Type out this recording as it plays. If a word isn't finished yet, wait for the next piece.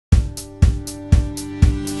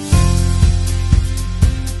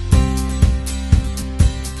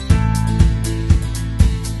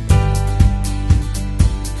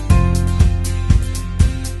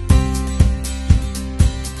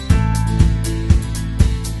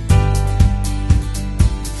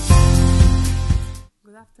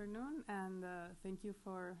afternoon, and thank you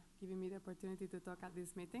for giving me the opportunity to talk at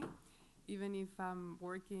this meeting. Even if I'm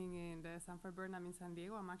working in the Sanford Burnham in San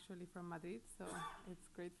Diego, I'm actually from Madrid, so it's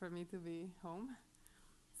great for me to be home.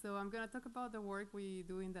 So I'm going to talk about the work we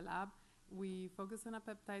do in the lab. We focus on a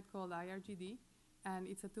peptide called iRGD, and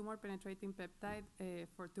it's a tumor-penetrating peptide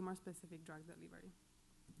for tumor-specific drug delivery.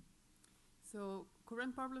 So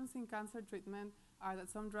current problems in cancer treatment are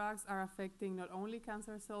that some drugs are affecting not only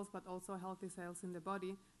cancer cells, but also healthy cells in the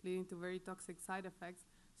body, leading to very toxic side effects.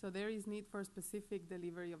 So there is need for specific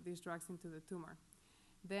delivery of these drugs into the tumor.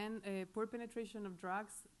 Then poor penetration of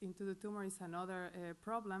drugs into the tumor is another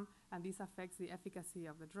problem, and this affects the efficacy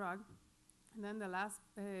of the drug. And then the last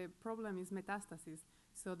problem is metastasis.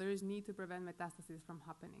 So there is need to prevent metastasis from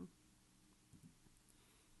happening.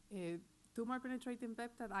 Tumor-penetrating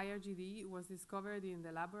peptide, iRGD, was discovered in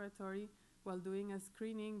the laboratory while doing a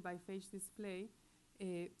screening by phage display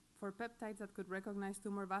for peptides that could recognize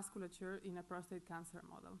tumor vasculature in a prostate cancer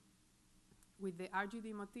model. With the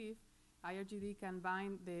RGD motif, iRGD can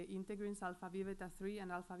bind the integrins alpha V beta 3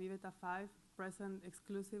 and alpha V beta 5 present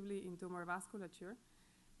exclusively in tumor vasculature,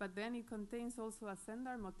 but then it contains also a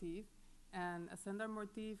sender motif, and a sender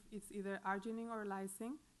motif is either arginine or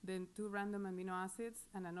lysine, then two random amino acids,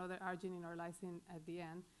 and another arginine or lysine at the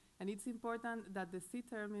end. And it's important that the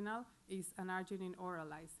C-terminal is an arginine or a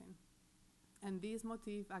lysine. And this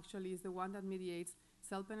motif actually is the one that mediates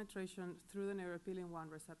cell penetration through the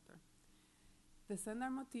neuropilin-1 receptor. The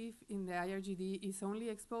sender motif in the iRGD is only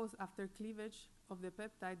exposed after cleavage of the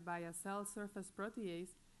peptide by a cell surface protease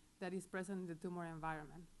that is present in the tumor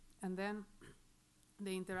environment. And then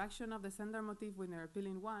the interaction of the sender motif with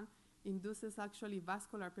neuropilin-1 induces actually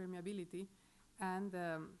vascular permeability, and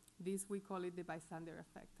this we call it the bystander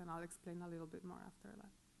effect, and I'll explain a little bit more after that.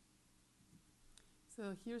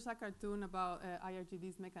 So here's a cartoon about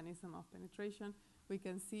iRGD's mechanism of penetration. We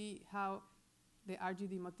can see how the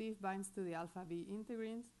RGD motif binds to the alpha V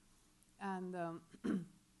integrins, and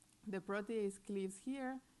the protease cleaves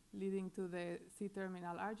here, leading to the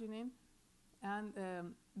C-terminal arginine, and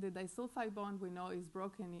the disulfide bond we know is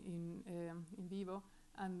broken in vivo,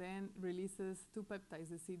 and then releases two peptides,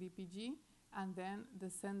 the CDPG, and then the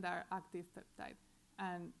sender active peptide.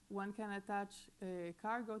 And one can attach a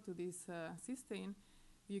cargo to this cysteine.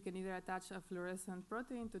 You can either attach a fluorescent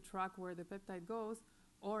protein to track where the peptide goes,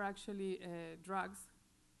 or actually drugs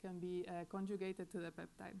can be conjugated to the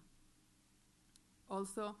peptide.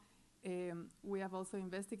 Also, we have also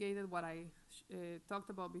investigated what I talked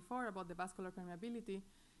about before about the vascular permeability,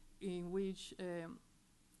 in which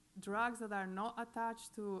drugs that are not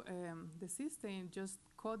attached to the cysteine, just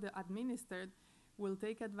co-administered, will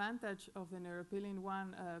take advantage of the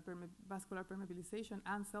neuropilin-1 vascular permeabilization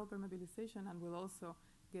and cell permeabilization, and will also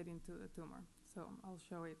get into the tumor. So I'll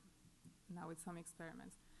show it now with some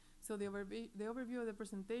experiments. So the overview of the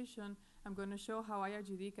presentation, I'm going to show how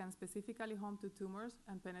iRGD can specifically home to tumors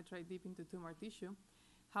and penetrate deep into tumor tissue,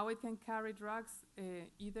 how it can carry drugs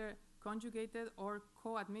either conjugated or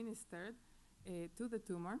co-administered to the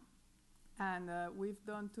tumor. And we've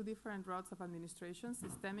done two different routes of administration,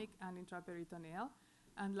 systemic and intraperitoneal.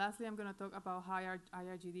 And lastly, I'm going to talk about how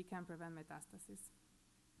iRGD can prevent metastasis.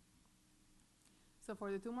 So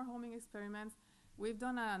for the tumor homing experiments, we've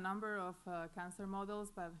done a number of cancer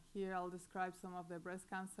models, but here I'll describe some of the breast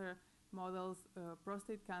cancer models,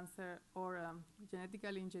 prostate cancer, or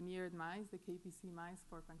genetically engineered mice, the KPC mice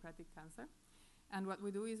for pancreatic cancer. And what we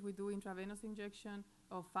do is we do intravenous injection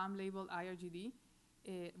of FAM-labeled iRGD.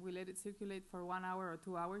 We let it circulate for 1 hour or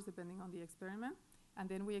 2 hours, depending on the experiment. And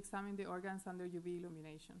then we examine the organs under UV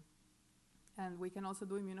illumination. And we can also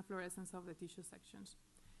do immunofluorescence of the tissue sections.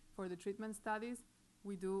 For the treatment studies,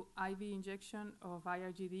 we do IV injection of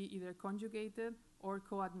iRGD, either conjugated or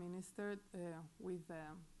co-administered with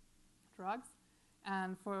drugs.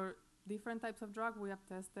 And for different types of drugs, we have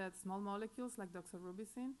tested small molecules like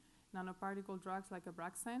doxorubicin, nanoparticle drugs like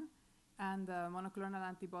Abraxane, and monoclonal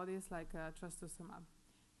antibodies like trastuzumab.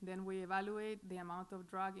 Then we evaluate the amount of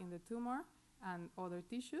drug in the tumor and other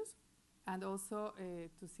tissues. And also,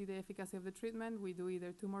 to see the efficacy of the treatment, we do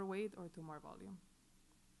either tumor weight or tumor volume.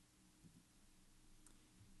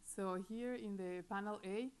 So here in the panel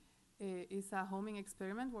A is a homing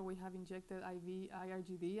experiment where we have injected IV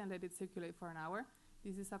iRGD and let it circulate for an hour.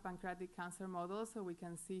 This is a pancreatic cancer model, so we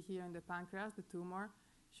can see here in the pancreas the tumor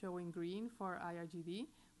showing green for iRGD,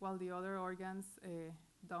 while the other organs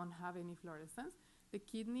don't have any fluorescence. The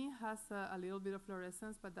kidney has a little bit of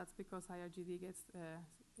fluorescence, but that's because iRGD gets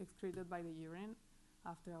excreted by the urine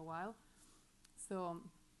after a while. So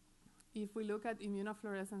if we look at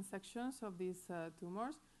immunofluorescence sections of these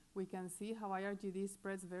tumors, we can see how iRGD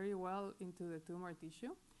spreads very well into the tumor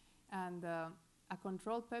tissue. And a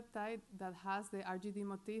control peptide that has the RGD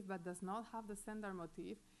motif but does not have the sender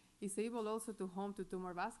motif is able also to home to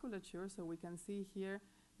tumor vasculature. So we can see here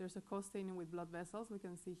there's a co-staining with blood vessels. We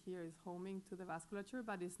can see here is homing to the vasculature,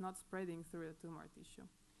 but it's not spreading through the tumor tissue.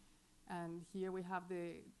 And here we have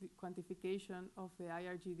the quantification of the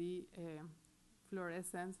iRGD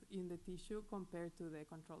fluorescence in the tissue compared to the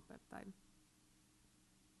control peptide.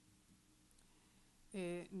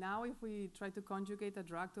 Now if we try to conjugate a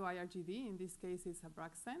drug to iRGD, in this case it's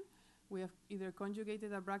Abraxane, we have either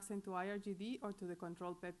conjugated Abraxane to iRGD or to the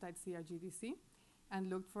control peptide CRGDC and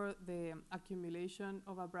looked for the accumulation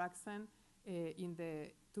of Abraxane in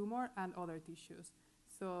the tumor and other tissues.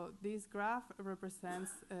 So this graph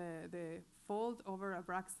represents the fold over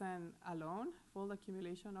Abraxane alone, fold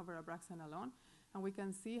accumulation over Abraxane alone. And we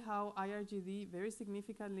can see how iRGD very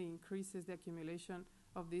significantly increases the accumulation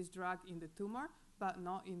of this drug in the tumor, but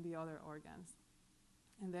not in the other organs.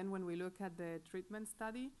 And then when we look at the treatment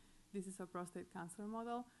study, this is a prostate cancer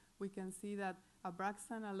model, we can see that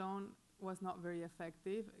Abraxane alone was not very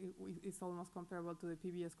effective. It's almost comparable to the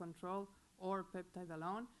PBS control or peptide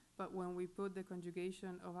alone. But when we put the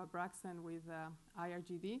conjugation of Abraxane with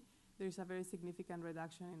iRGD, there's a very significant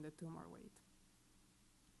reduction in the tumor weight.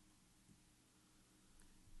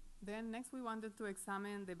 Then next we wanted to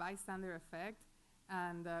examine the bystander effect.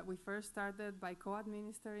 And we first started by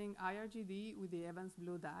co-administering iRGD with the Evans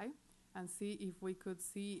blue dye and see if we could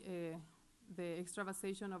see the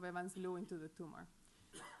extravasation of Evans blue into the tumor.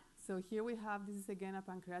 So here we have, this is again a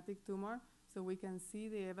pancreatic tumor, so we can see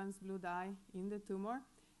the Evans blue dye in the tumor.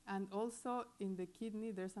 And also in the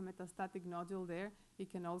kidney, there's a metastatic nodule there.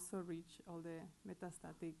 It can also reach all the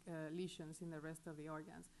metastatic lesions in the rest of the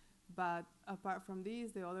organs. But apart from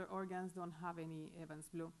these, the other organs don't have any Evans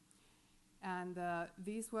blue. And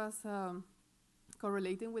this was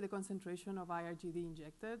correlating with the concentration of iRGD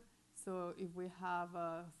injected. So if we have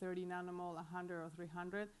 30 nanomole, 100 or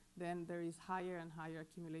 300, then there is higher and higher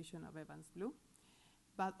accumulation of Evans blue,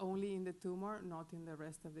 but only in the tumor, not in the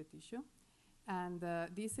rest of the tissue. And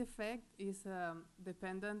this effect is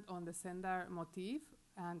dependent on the sender motif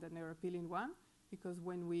and the neuropilin-1, because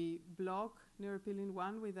when we block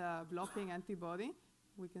neuropilin-1 with a blocking antibody,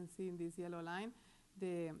 we can see in this yellow line,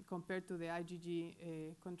 compared to the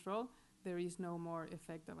IgG control, there is no more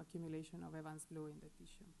effect of accumulation of Evans blue in the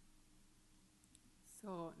tissue.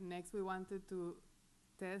 So next we wanted to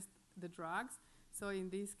test the drugs. So in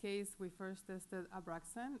this case, we first tested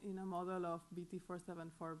Abraxane in a model of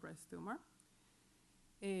BT474 breast tumor.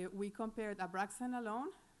 We compared Abraxane alone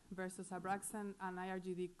versus Abraxane and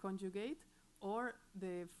iRGD conjugate, or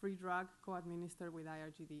the free drug co-administered with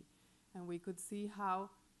iRGD. And we could see how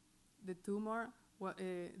the tumor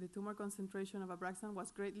concentration of Abraxane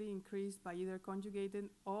was greatly increased by either conjugating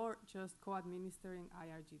or just co-administering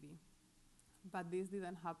iRGD. But this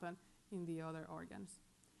didn't happen in the other organs.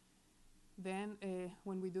 Then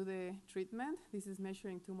when we do the treatment, this is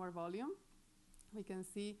measuring tumor volume. We can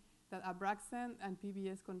see that Abraxane and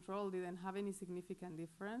PBS control didn't have any significant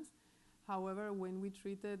difference. However, when we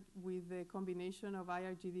treated with the combination of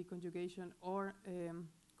iRGD conjugation or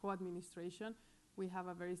co-administration, we have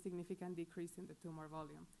a very significant decrease in the tumor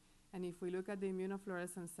volume. And if we look at the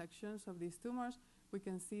immunofluorescence sections of these tumors, we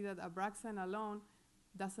can see that Abraxane alone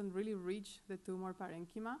doesn't really reach the tumor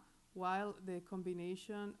parenchyma, while the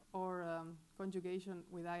combination or conjugation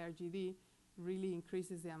with iRGD really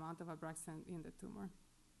increases the amount of Abraxane in the tumor.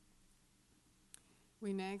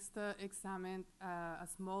 We next examined a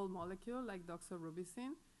small molecule like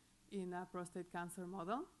doxorubicin in a prostate cancer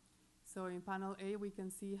model. So in panel A, we can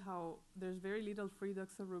see how there's very little free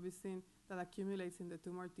doxorubicin that accumulates in the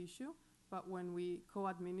tumor tissue, but when we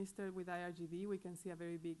co-administer with iRGD, we can see a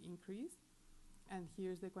very big increase. And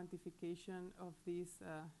here's the quantification of this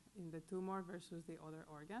in the tumor versus the other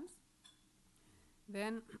organs.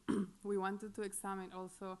 Then we wanted to examine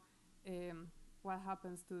also what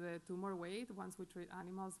happens to the tumor weight once we treat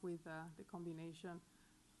animals with the combination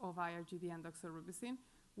of iRGD and doxorubicin.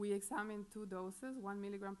 We examined two doses, 1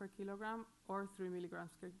 milligram per kilogram or 3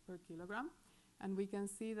 milligrams per kilogram. And we can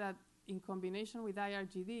see that in combination with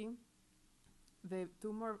iRGD, the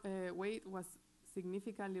tumor weight was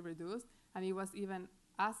significantly reduced, and it was even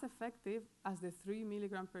as effective as the 3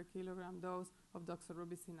 milligram per kilogram dose of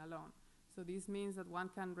doxorubicin alone. So this means that one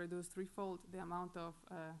can reduce threefold the amount of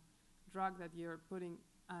drug that you're putting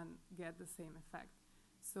and get the same effect.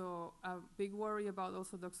 So a big worry about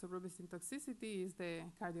also doxorubicin toxicity is the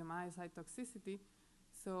cardiomyocyte toxicity.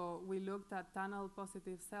 So we looked at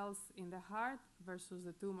tunnel-positive cells in the heart versus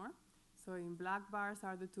the tumor. So in black bars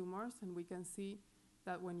are the tumors, and we can see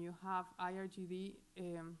that when you have iRGD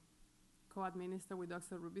co-administered with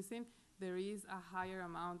doxorubicin, there is a higher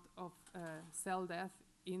amount of cell death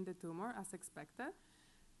in the tumor as expected,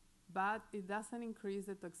 but it doesn't increase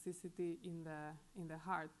the toxicity in the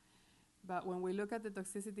heart. But when we look at the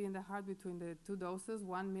toxicity in the heart between the two doses,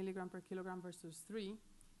 1 milligram per kilogram versus 3,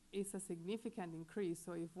 it's a significant increase.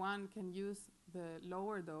 So if one can use the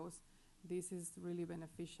lower dose, this is really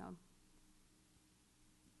beneficial.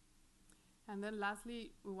 And then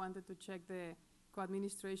lastly, we wanted to check the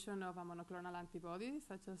co-administration of a monoclonal antibody,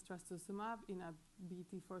 such as trastuzumab, in a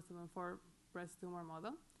BT474 breast tumor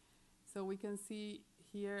model. So we can see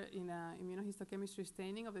here in immunohistochemistry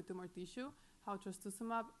staining of the tumor tissue how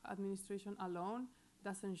trastuzumab administration alone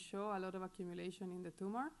doesn't show a lot of accumulation in the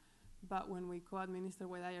tumor, but when we co-administer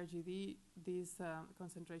with iRGD, this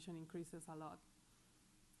concentration increases a lot.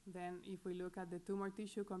 Then if we look at the tumor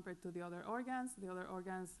tissue compared to the other organs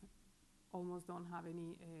almost don't have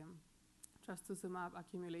any trastuzumab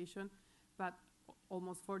accumulation, but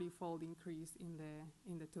almost 40-fold increase in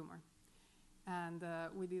the tumor. And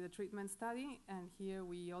we did a treatment study, and here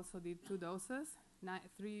we also did 2 doses,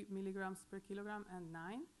 3 milligrams per kilogram and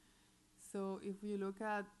 9. So if you look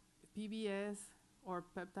at PBS or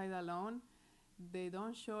peptide alone, they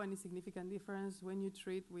don't show any significant difference when you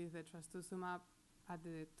treat with the trastuzumab at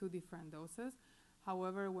the 2 different doses.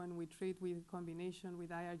 However, when we treat with combination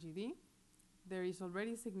with iRGD, there is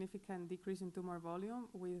already significant decrease in tumor volume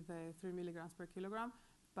with 3 milligrams per kilogram,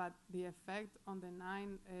 but the effect on the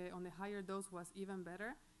on the higher dose was even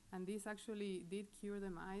better, and this actually did cure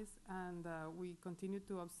the mice, and we continued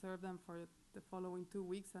to observe them for the following 2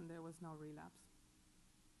 weeks, and there was no relapse.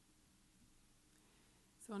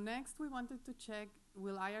 So next, we wanted to check,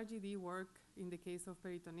 will iRGD work in the case of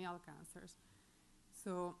peritoneal cancers?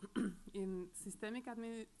 So in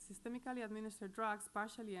systemically administered drugs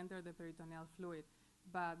partially enter the peritoneal fluid,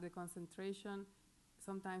 but the concentration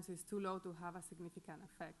sometimes is too low to have a significant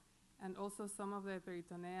effect. And also some of the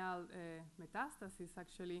peritoneal metastases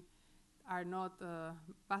actually are not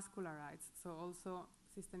vascularized, so also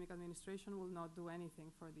systemic administration will not do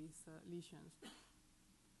anything for these lesions.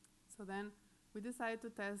 So then we decided to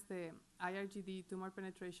test the iRGD tumor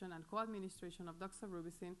penetration and co-administration of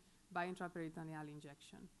doxorubicin by intraperitoneal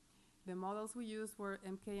injection. The models we used were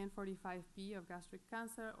MKN45P of gastric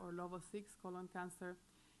cancer or LOVO6 colon cancer,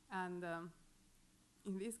 and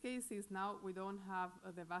in this case, now we don't have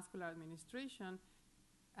the vascular administration,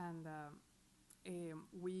 and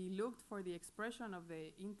we looked for the expression of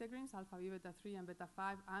the integrins, alpha V beta 3 and beta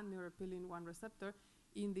 5, and neuropilin 1 receptor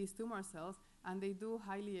in these tumor cells, and they do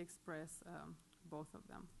highly express both of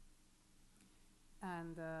them.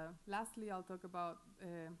 And lastly, I'll talk about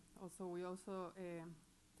we also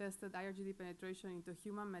tested iRGD penetration into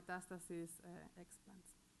human metastasis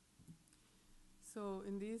explants. So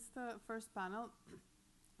in this first panel,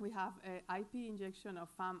 we have an IP injection of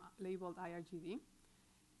FAM-labeled iRGD,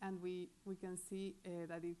 and we can see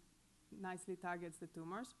that it nicely targets the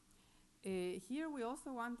tumors. Here we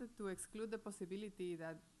also wanted to exclude the possibility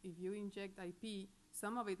that if you inject IP,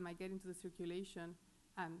 some of it might get into the circulation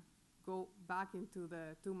and go back into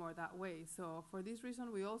the tumor that way. So for this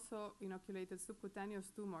reason, we also inoculated subcutaneous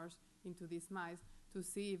tumors into these mice to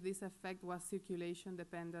see if this effect was circulation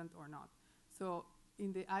dependent or not. So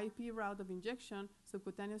in the IP route of injection,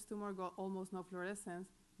 subcutaneous tumor got almost no fluorescence,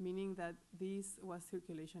 meaning that this was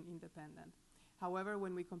circulation independent. However,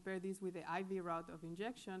 when we compare this with the IV route of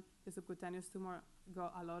injection, the subcutaneous tumor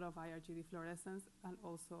got a lot of iRGD fluorescence and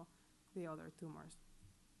also the other tumors.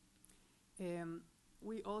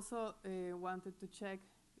 We also wanted to check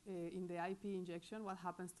in the IP injection what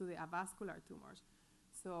happens to the avascular tumors.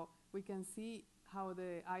 So we can see how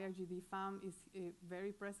the iRGD FAM is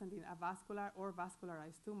very present in avascular or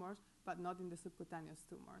vascularized tumors, but not in the subcutaneous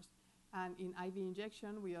tumors. And in IV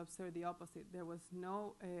injection, we observed the opposite. There was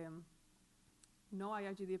no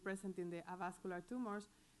iRGD present in the avascular tumors,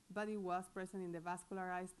 but it was present in the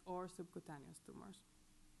vascularized or subcutaneous tumors.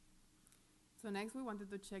 So next, we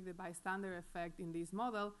wanted to check the bystander effect in this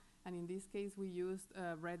model, and in this case, we used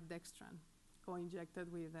red dextran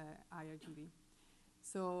co-injected with iRGD.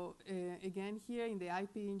 So again, here in the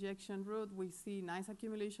IP injection route, we see nice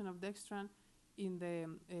accumulation of dextran in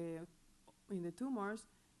the tumors,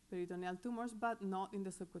 peritoneal tumors, but not in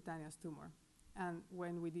the subcutaneous tumor. And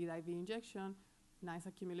when we did IV injection, nice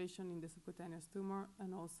accumulation in the subcutaneous tumor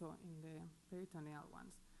and also in the peritoneal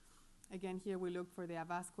ones. Again, here we looked for the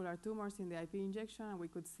avascular tumors in the IP injection, and we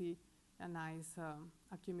could see a nice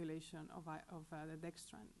accumulation of the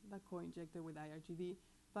dextran that co-injected with iRGD,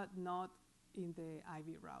 but not in the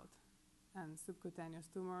IV route. And subcutaneous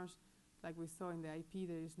tumors like we saw in the IP,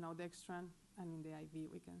 there is no dextran, and in the IV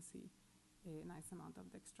we can see a nice amount of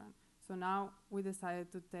dextran. So now we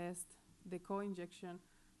decided to test the co-injection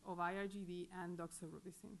of iRGD and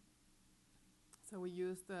doxorubicin. So we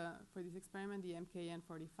used, for this experiment, the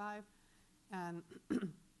MKN45, and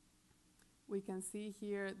we can see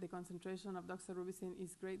here the concentration of doxorubicin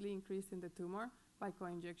is greatly increased in the tumor by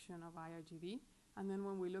co-injection of iRGD. And then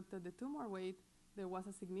when we looked at the tumor weight, there was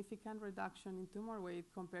a significant reduction in tumor weight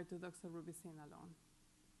compared to doxorubicin alone.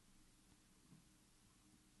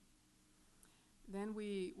 Then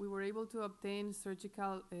we were able to obtain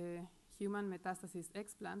surgical human metastasis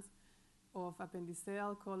explants of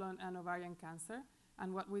appendiceal, colon, and ovarian cancer.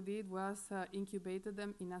 And what we did was incubated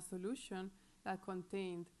them in a solution that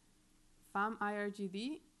contained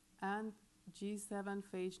FAM-iRGD and G7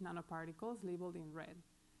 phage nanoparticles labeled in red.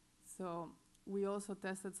 So we also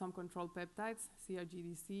tested some control peptides,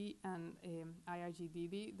 CRGDC and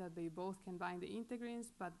iRGDD, that they both can bind the integrins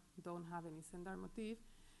but don't have any Sendar motif.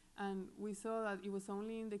 And we saw that it was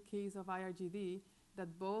only in the case of iRGD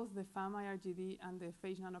that both the FAM-iRGD and the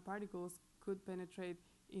phage nanoparticles could penetrate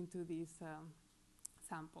into these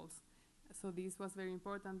samples. So this was very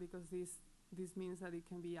important because this means that it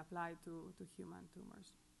can be applied to human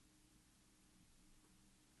tumors.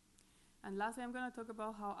 And lastly, I'm going to talk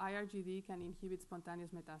about how iRGD can inhibit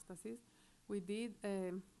spontaneous metastasis. We did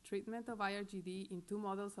treatment of iRGD in 2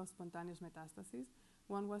 models of spontaneous metastasis.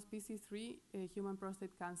 One was PC3, human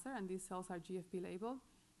prostate cancer, and these cells are GFP labeled.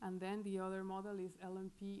 And then the other model is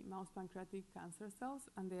LMP, mouse pancreatic cancer cells,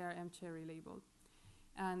 and they are mCherry labeled.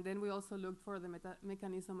 And then we also looked for the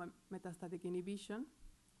mechanism of metastatic inhibition.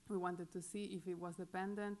 We wanted to see if it was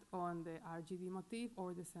dependent on the RGD motif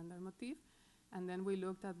or the Sendar motif. And then we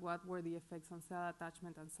looked at what were the effects on cell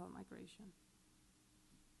attachment and cell migration.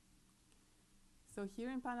 So here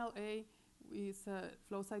in panel A is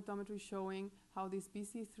flow cytometry showing how these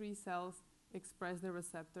PC3 cells express the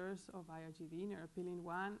receptors of iRGD,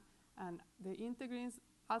 neuropilin-1, and the integrins,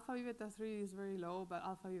 alpha V beta 3 is very low, but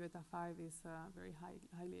alpha V beta 5 is very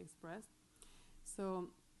highly expressed. So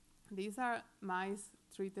these are mice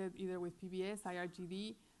treated either with PBS,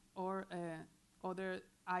 iRGD, or other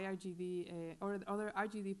iRGD or other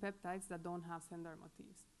RGD peptides that don't have Sendar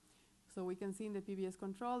motifs. So we can see in the PBS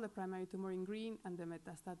control the primary tumor in green and the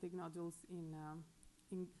metastatic nodules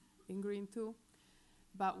in green too.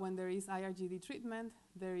 But when there is iRGD treatment,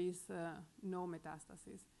 there is no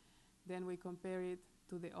metastasis. Then we compare it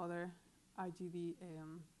to the other RGD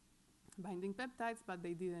binding peptides, but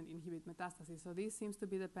they didn't inhibit metastasis. So this seems to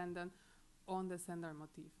be dependent on the Sendar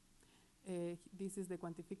motif. This is the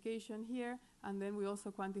quantification here, and then we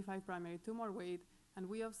also quantify primary tumor weight, and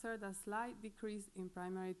we observed a slight decrease in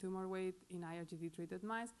primary tumor weight in iRGD-treated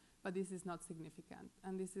mice, but this is not significant,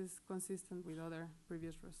 and this is consistent with other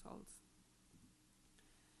previous results.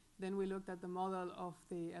 Then we looked at the model of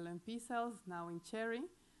the LMP cells, now in cherry,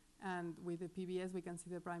 and with the PBS we can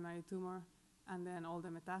see the primary tumor and then all the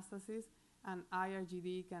metastases, and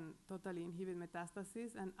iRGD can totally inhibit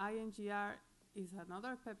metastasis, and INGR is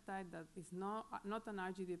another peptide that is not an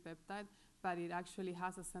RGD peptide, but it actually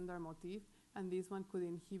has a Sendar motif, and this one could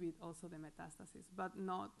inhibit also the metastasis, but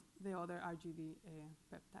not the other RGD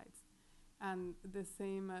peptides. And the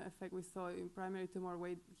same effect we saw in primary tumor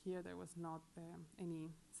weight here, there was not any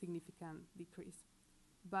significant decrease.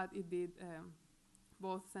 But it did,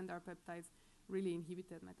 both Sendar peptides really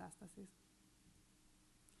inhibited metastasis.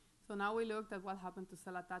 So now we looked at what happened to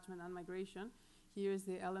cell attachment and migration. Here's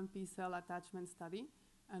the LMP cell attachment study,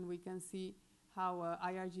 and we can see how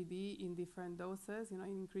iRGD in different doses, in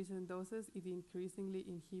increasing doses, it increasingly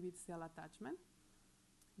inhibits cell attachment.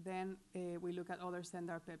 Then we look at other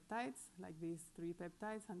Sendar peptides, like these 3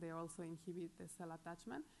 peptides, and they also inhibit the cell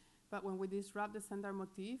attachment. But when we disrupt the Sendar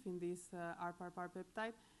motif in this RPAR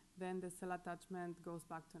peptide, then the cell attachment goes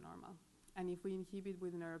back to normal. And if we inhibit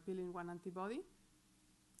with neuropilin-1 antibody,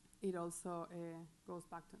 it also goes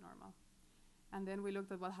back to normal. And then we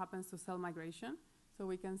looked at what happens to cell migration. So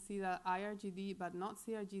we can see that iRGD, but not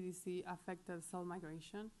CRGDC, affected cell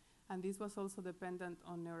migration. And this was also dependent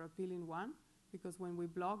on neuropilin-1, because when we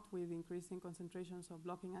blocked with increasing concentrations of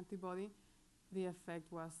blocking antibody, the effect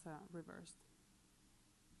was reversed.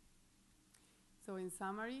 So in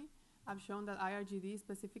summary, I've shown that iRGD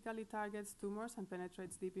specifically targets tumors and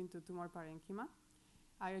penetrates deep into tumor parenchyma.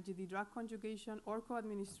 iRGD drug conjugation or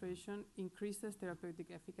co-administration increases therapeutic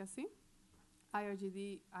efficacy.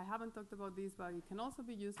 iRGD, I haven't talked about this, but it can also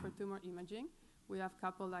be used for tumor imaging. We have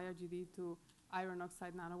coupled iRGD to iron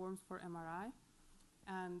oxide nanoworms for MRI.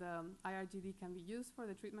 And iRGD can be used for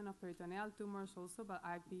the treatment of peritoneal tumors also by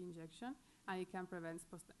IV injection, and it can prevent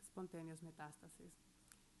spontaneous metastasis.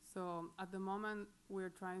 So at the moment, we're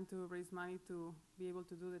trying to raise money to be able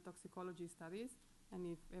to do the toxicology studies. And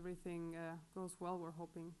if everything goes well, we're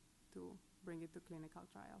hoping to bring it to clinical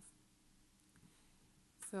trials.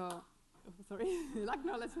 So, sorry,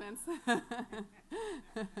 acknowledgements.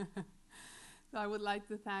 So I would like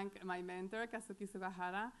to thank my mentor, Kazuki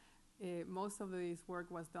Sugahara. Most of this work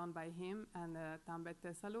was done by him and Tambet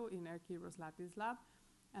Tesalu in Erkki Roslatis lab.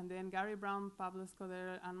 And then Gary Brown, Pablo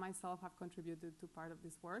Escoder, and myself have contributed to part of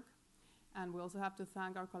this work. And we also have to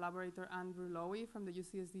thank our collaborator, Andrew Lowy from the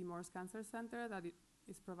UCSD Morse Cancer Center that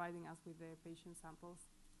is providing us with the patient samples.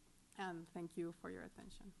 And thank you for your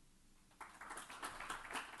attention.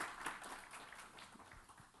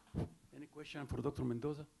 Any question for Dr.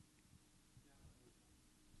 Mendoza?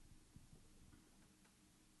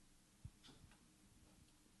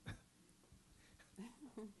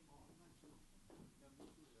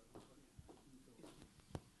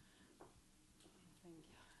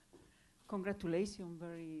 Congratulations,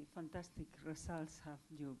 very fantastic results have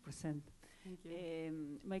you presented. Thank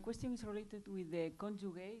you. My question is related with the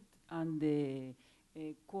conjugate and the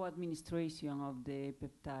co-administration of the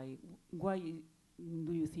peptide. Why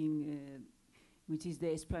do you think, which is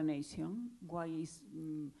the explanation, why is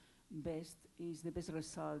the best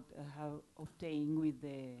result have obtained with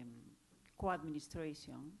the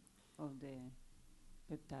co-administration of the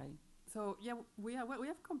peptide? So yeah, we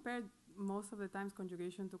have compared most of the times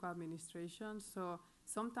conjugation to co-administration. So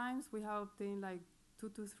sometimes we have obtained like 2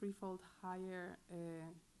 to 3-fold higher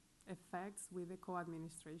effects with the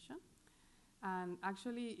co-administration. And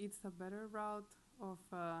actually, it's a better route of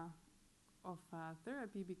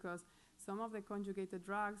therapy because some of the conjugated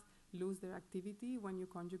drugs lose their activity when you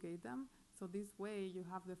conjugate them. So this way, you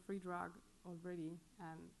have the free drug already,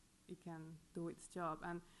 and it can do its job.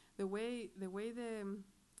 And the way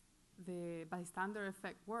the bystander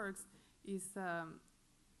effect works is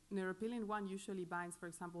neuropilin-1 usually binds, for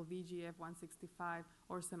example, VEGF-165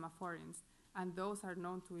 or semaphorins, and those are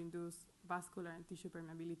known to induce vascular and tissue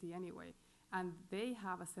permeability anyway. And they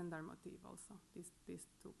have a Sendar motif also. These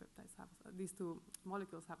two peptides have, these two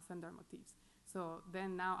molecules have Sendar motifs. So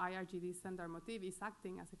then now iRGD Sendar motif is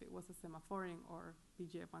acting as if it was a semaphorin or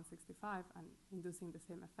VEGF-165 and inducing the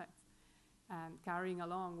same effects and carrying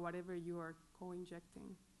along whatever you are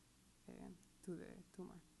co-injecting to the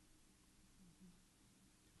tumor.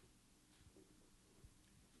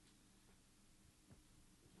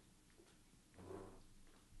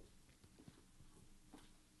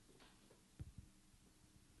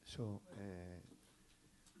 So,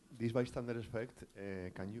 this bystander effect,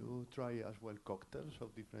 can you try as well cocktails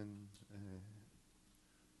of different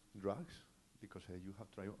drugs? Because you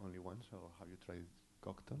have tried only one, so have you tried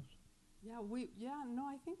cocktails? Yeah, no,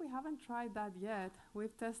 I think we haven't tried that yet.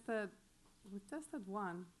 We've tested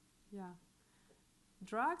one, yeah.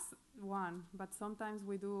 Drugs, one, but sometimes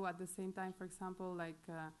we do at the same time, for example, like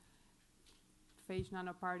phage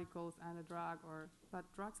nanoparticles and a drug, but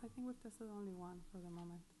drugs, I think we've tested only one for the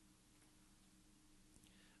moment.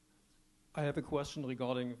 I have a question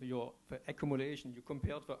regarding the accumulation. You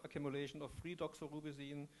compared the accumulation of free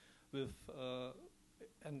doxorubicin with,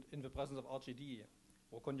 and in the presence of RGD,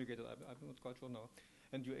 or conjugated, I'm not quite sure now.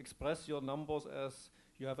 And you express your numbers as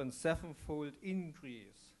you have a 7-fold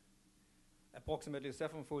increase, approximately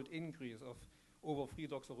 7-fold increase of over free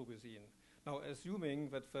doxorubicin. Now, assuming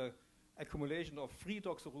that the accumulation of free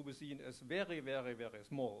doxorubicin is very, very, very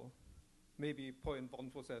small, maybe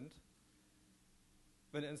 0.1%,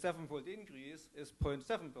 then a 7-fold increase is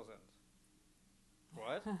 0.7%,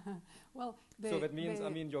 right? Well, so that means, I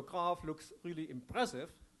mean, your graph looks really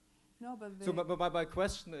impressive. No, but so my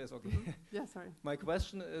question is, okay. Yeah, sorry. My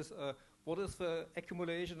question is, what is the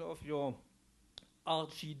accumulation of your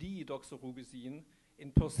RGD doxorubicin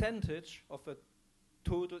in percentage of the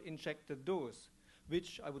total injected dose?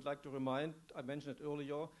 Which I would like to remind, I mentioned it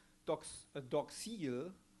earlier,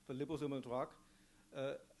 Doxil, the liposomal drug,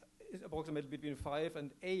 is approximately between 5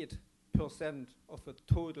 and 8% of the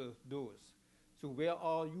total dose. So where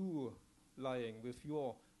are you lying with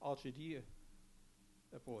your RGD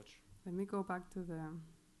approach? Let me go back to the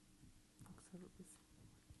doxorubicin.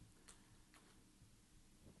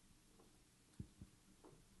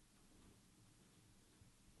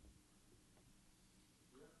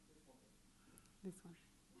 This one.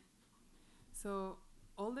 So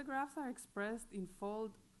all the graphs are expressed in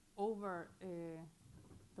fold over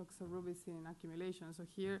doxorubicin accumulation. So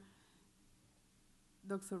here,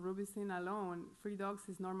 doxorubicin alone, free dox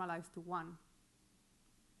is normalized to 1.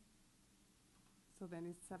 So then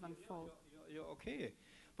it's 7-fold. You're okay.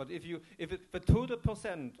 But if the total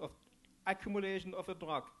percent of accumulation of a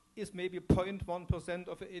drug is maybe 0.1%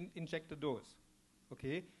 of an injected dose,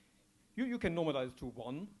 okay? you can normalize to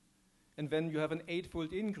 1, and then you have an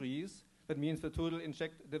 8-fold increase. That means the total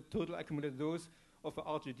accumulated dose of the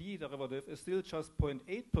RGD derivative is still just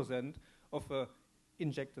 0.8% of the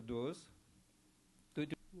injected dose. You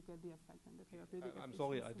get the effect on the therapeutic I'm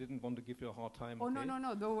sorry, I didn't want to give you a hard time. Oh, okay?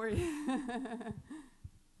 no, don't worry.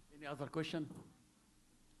 Any other question?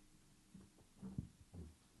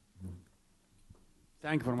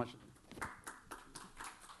 Thank you very much.